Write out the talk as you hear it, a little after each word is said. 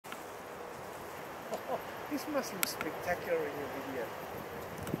This must look spectacular in your video.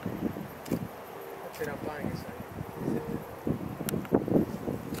 That's it, I'm playing it, so.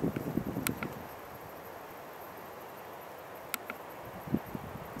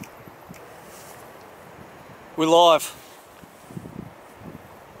 We're live.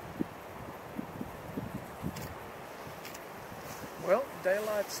 Well,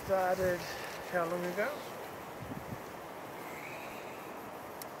 daylight started how long ago?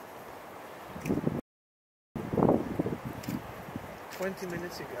 $20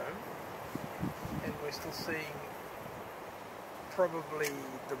 minutes ago, and we're still seeing probably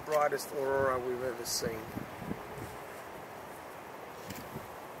the brightest aurora we've ever seen.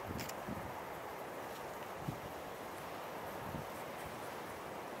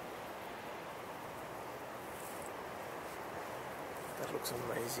 That looks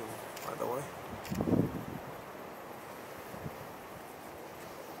amazing, by the way.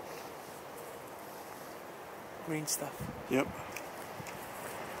 Green stuff. Yep.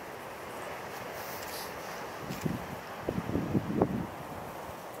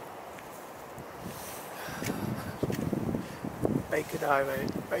 Naked eye,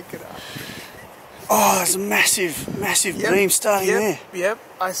 mate. Naked eye. Oh, there's a massive beam starting there. Yep,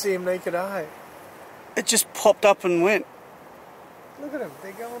 I see him naked eye. It just popped up and went. Look at them,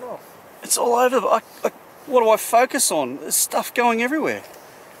 they're going off. It's all over. What do I focus on? There's stuff going everywhere.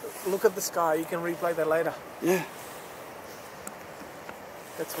 Look at the sky, you can replay that later. Yeah.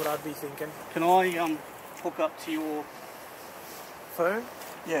 That's what I'd be thinking. Can I hook up to your phone?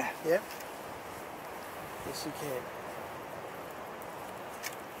 Yeah. Yep. Yes, you can.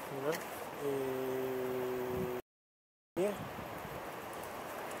 You know? Yeah.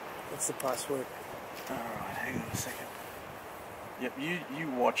 That's the password. Alright, hang on a second. Yep, you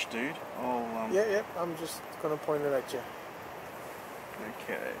watch, dude. I'll Yep, I'm just gonna point it at you.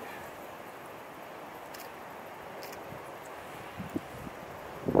 Okay.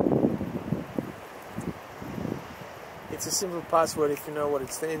 It's a simple password if you know what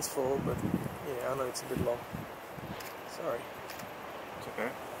it stands for, but yeah, I know it's a bit long. Sorry. It's okay.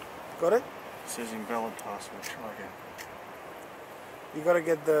 Got it? It says invalid password. Try again. You gotta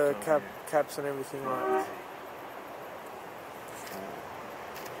get the caps and everything right.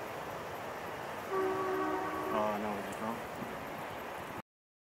 Oh, I know what you're wrong.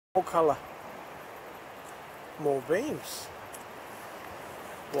 More colour. More beams.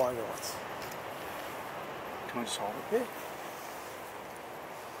 Why not? Can I just hold it? Yeah.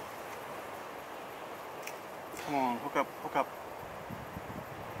 Come on, hook up, hook up.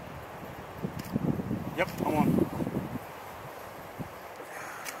 Yep, I'm on.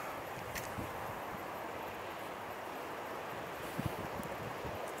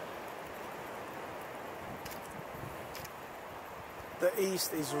 The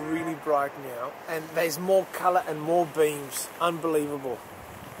east is really bright now, and there's more colour and more beams. Unbelievable.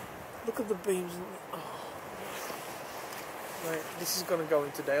 Look at the beams. Oh. Mate, this is going to go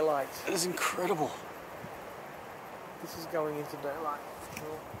into daylight. It is incredible. This is going into daylight.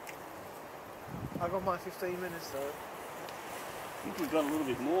 Well, I got my 15 minutes though. I think we got a little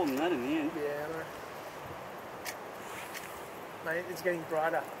bit more than that in the end. Yeah, I know. Mate, it's getting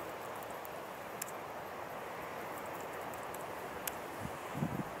brighter.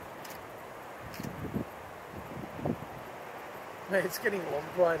 Mate, it's getting a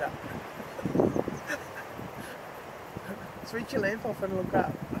lot brighter. Switch your lamp off and look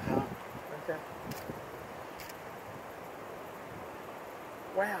up. Okay.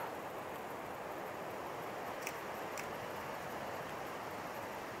 Wow.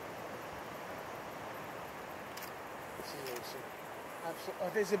 This is awesome. Absolutely. Oh,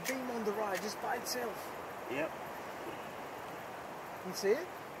 there's a beam on the right just by itself. Yep. You see it?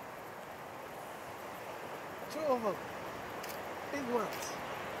 2 of them. Big ones.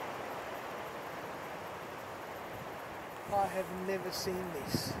 I have never seen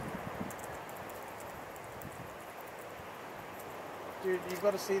this. Dude, you've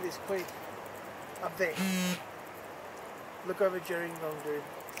got to see this quick. Up there. Look over Jerringong, dude.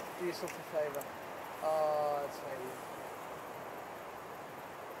 Do yourself a favour. Oh, it's fading.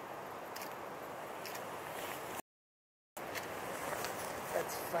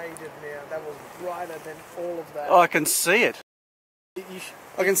 That's faded now. That was brighter than all of that. Oh, I can see it.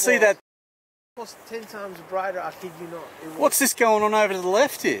 I can see that. It was 10 times brighter, I kid you not. It was, What's this going on over to the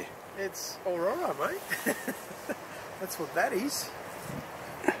left here? It's aurora, mate. That's what that is.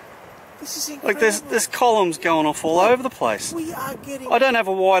 This is incredible. Like there's columns going off all over the place. We are getting... I don't have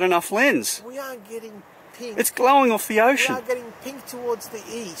a wide enough lens. We are getting pink. It's glowing off the ocean. We are getting pink towards the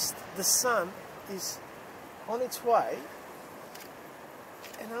east. The sun is on its way.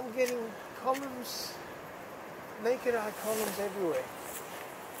 And I'm getting columns naked eye columns everywhere.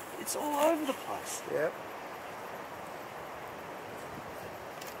 It's all over the place. Yep.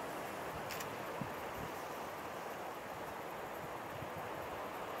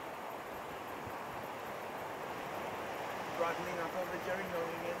 Brightening up over Jericho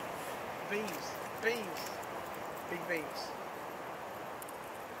again. Beams. Beams. Big beams.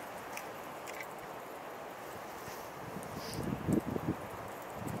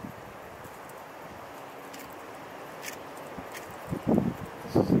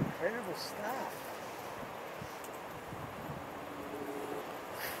 This is incredible stuff.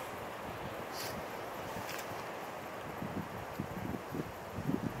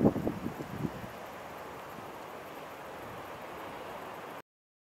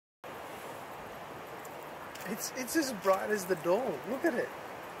 It's as bright as the dawn. Look at it.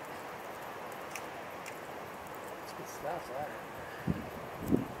 It's good stuff,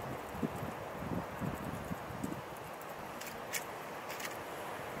 right?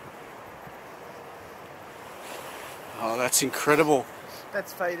 Oh, that's incredible.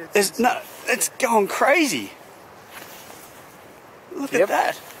 That's faded. It's going crazy. Look at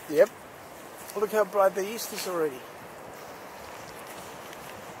that. Yep. Look how bright the east is already.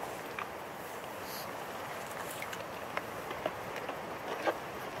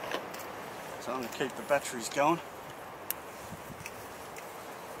 So I'm going to keep the batteries going.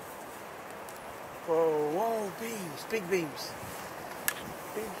 Whoa, whoa, beams, big beams.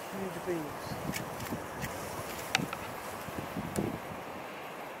 Big, huge beams.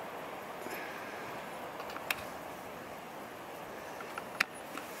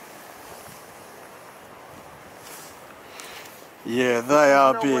 Yeah, they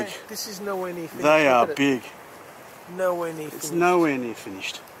are big. This is nowhere near finished. They are big. Nowhere near It's finished. nowhere near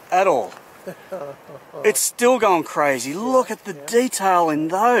finished. At all. It's still going crazy. Look at the detail in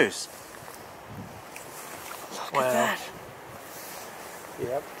those. Look at that.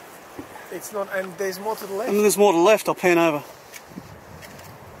 Yep. It's not, and there's more to the left. And there's more to the left. I'll pan over.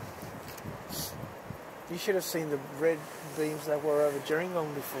 You should have seen the red beams that were over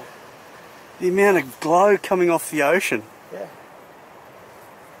Gerringong before. The amount of glow coming off the ocean. Yeah.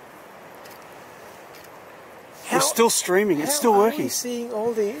 We're still streaming. It's still working. How are we seeing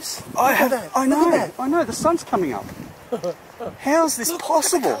all this? I know. The sun's coming up. How is this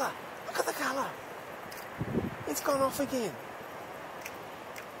possible? Look at the colour. It's gone off again.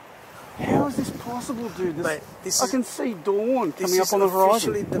 How is this possible, dude? Mate, I can see dawn coming up on the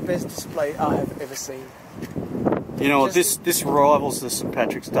horizon. This is officially the best display I have ever seen. You know what? This rivals the St.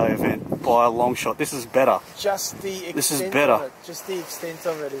 Patrick's Day event by a long shot. This is better. Just the extent This is better. of it. Just the extent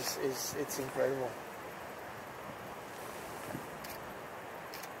of it is it's incredible.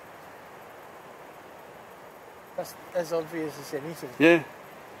 That's as obvious as anything. Yeah.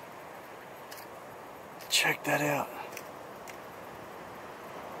 Check that out.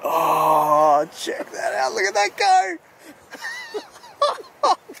 Oh, check that out. Look at that go.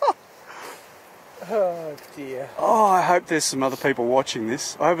 Oh dear. Oh, I hope there's some other people watching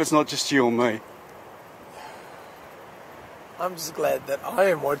this. I hope it's not just you or me. I'm just glad that I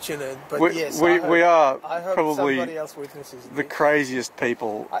am watching it, but yes, we are I hope probably somebody else witnesses the this. craziest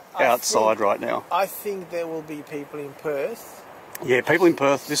people I outside think, right now. I think there will be people in Perth. Yeah, people in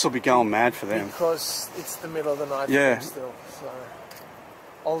Perth, this will be going mad for them. Because it's the middle of the night Yeah. for them still. So,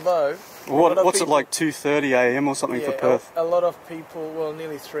 although... What's it like, 2:30 a.m. or something for Perth? A lot of people, well,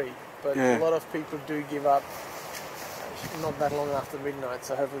 nearly 3, but Yeah. a lot of people do give up not that long after midnight,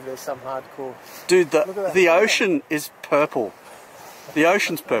 so hopefully there's some hardcore... Dude, Look at that. the ocean is purple. The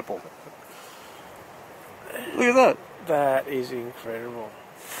ocean's purple. Look at that. That is incredible.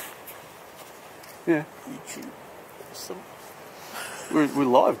 Yeah. YouTube. Awesome. We're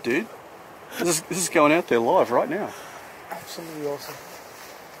live, dude. This is going out there live right now. Absolutely awesome.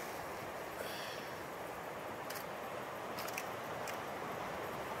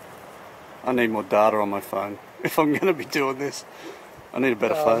 I need more data on my phone if I'm going to be doing this. I need a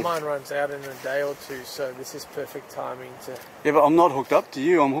better phone. Mine runs out in a day or two, so this is perfect timing to... Yeah, but I'm not hooked up to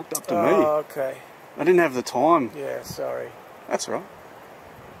you. I'm hooked up to me. Oh, okay. I didn't have the time. Yeah, sorry. That's all right.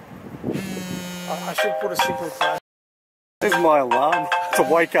 I should put a signal flash. There's my alarm to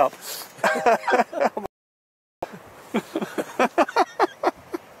wake up.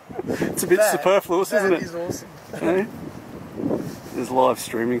 It's a bit superfluous, isn't it? That is awesome. Hey? There's live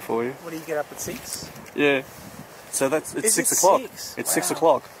streaming for you. What do you get up at 6? Yeah. So it's Is 6 it o'clock. 6? It's Wow. 6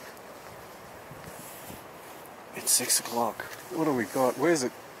 o'clock. It's 6 o'clock. What do we got? Where's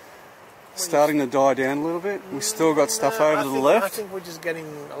it? starting to die down a little bit. We've still got stuff over to the left. I think we're just getting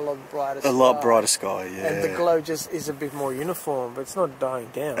a lot brighter sky. A lot brighter sky, yeah. And the glow just is a bit more uniform, but it's not dying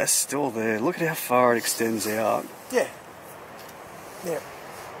down. It's still there. Look at how far it extends out. Yeah. Yeah.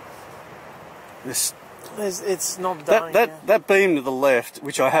 This, it's not dying down. That beam to the left,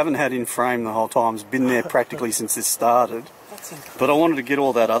 which I haven't had in frame the whole time, has been there practically since this started. That's incredible. But I wanted to get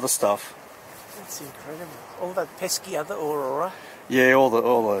all that other stuff. That's incredible. All that pesky other aurora. Yeah, all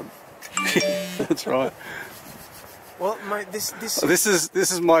the. That's right. Well, mate, this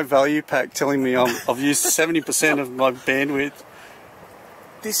is my value pack telling me I've used 70% of my bandwidth.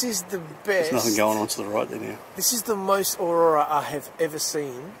 This is the best. There's nothing going on to the right there now. This is the most aurora I have ever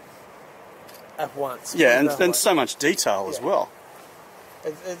seen at once. Yeah, and so much detail as well.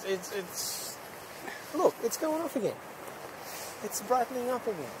 It's look, it's going off again. It's brightening up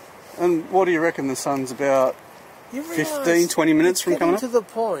again. And what do you reckon the sun's about 15, 20 minutes from coming up? It's getting to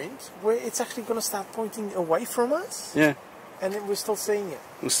the point where it's actually going to start pointing away from us. Yeah. And then we're still seeing it.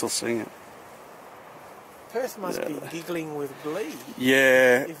 We're still seeing it. Perth must be giggling with glee.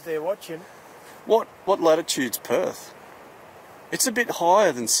 Yeah. If they're watching. What latitude's Perth? It's a bit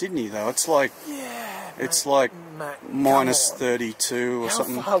higher than Sydney though. It's like it's like minus 32 or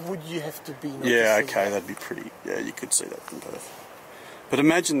something. How far would you have to be? Yeah, okay, that'd be pretty. Yeah, you could see that from Perth. But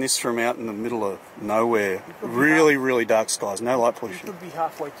imagine this from out in the middle of nowhere. Really dark skies, no light pollution. You could be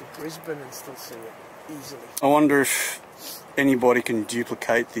halfway to Brisbane and still see it easily. I wonder if anybody can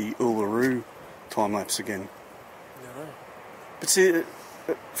duplicate the Uluru time lapse again. No. But see, at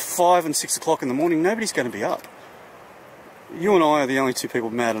 5 and 6 o'clock in the morning, nobody's going to be up. You and I are the only two people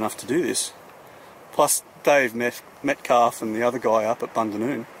mad enough to do this. Plus Dave Metcalf and the other guy up at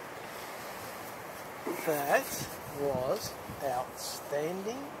Bundanoon. That was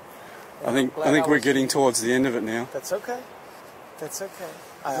outstanding. I think we're getting towards the end of it now. That's okay. That's okay.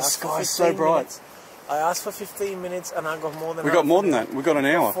 The sky's so bright. I asked for 15 minutes and I got more than We got more than that. We got an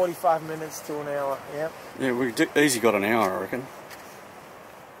hour. 45 minutes to an hour, yep. Yeah, we easy got an hour, I reckon.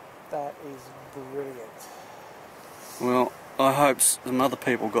 That is brilliant. Well, I hope some other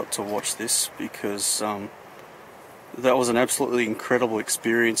people got to watch this because that was an absolutely incredible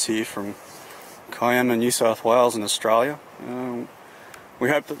experience here from Kiama, New South Wales and Australia. We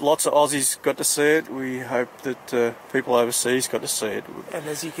hope that lots of Aussies got to see it. We hope that people overseas got to see it. And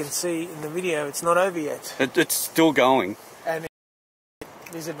as you can see in the video, it's not over yet. It's still going. And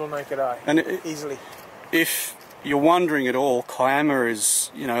visible naked eye, and easily. If you're wondering at all, Kiama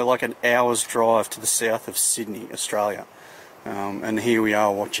is, you know, like an hour's drive to the south of Sydney, Australia. And here we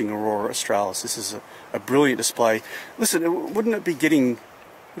are watching Aurora Australis. This is a brilliant display. Listen, would it be getting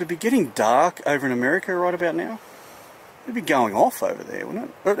dark over in America right about now? It'd be going off over there, wouldn't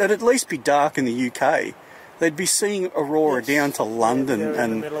it? Or it'd at least be dark in the UK. They'd be seeing Aurora down to London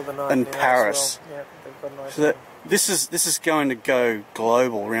and Paris. Well. Yeah, they've got nice so this is going to go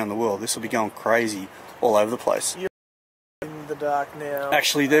global around the world. This will be going crazy all over the place. You're in the dark now.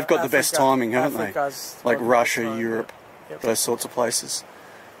 Actually, they've got the best timing, haven't they? Like Russia, Europe, yep. Those sorts of places.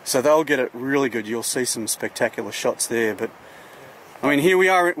 So they'll get it really good. You'll see some spectacular shots there, but I mean, here we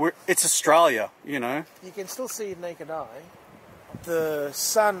are. It's Australia, you know. You can still see it naked eye. The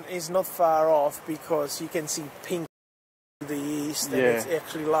sun is not far off because you can see pink to the east, and it's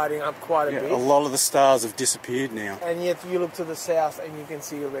actually lighting up quite a bit. A lot of the stars have disappeared now. And yet you look to the south and you can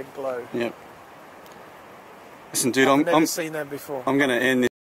see a red glow. Yep. Listen, dude, I've never seen that before. I'm going to end this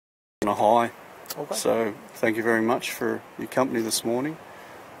on a high. Okay. So thank you very much for your company this morning.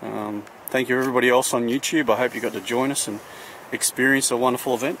 Thank you everybody else on YouTube. I hope you got to join us and experience a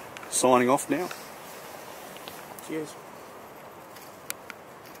wonderful event. Signing off now. Cheers.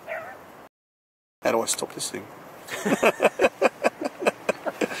 How do I stop this thing?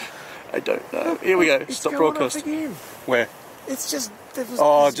 I don't know. Here we go. It's Stop going broadcast. off again. Where? It's just there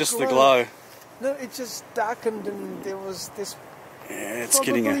was just glow. the glow. No, it just darkened and there was this. Yeah, it's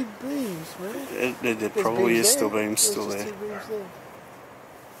getting a. Beams, man. There probably is still beams still there. Two beams there.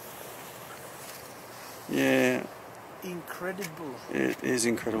 Yeah. Incredible. It is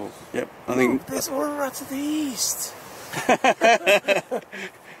incredible. Yep. I Look, think there's aurora to the east.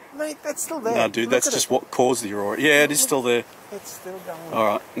 Mate, that's still there. No, dude, that's just what caused the aurora. Yeah, it is still there. It's still going. All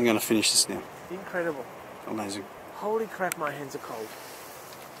right, I'm going to finish this now. Incredible. Amazing. Holy crap, my hands are cold.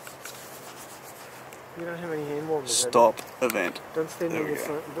 You don't have any hand warmers. Stop event. Don't stand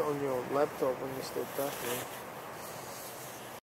on your laptop when you start talking.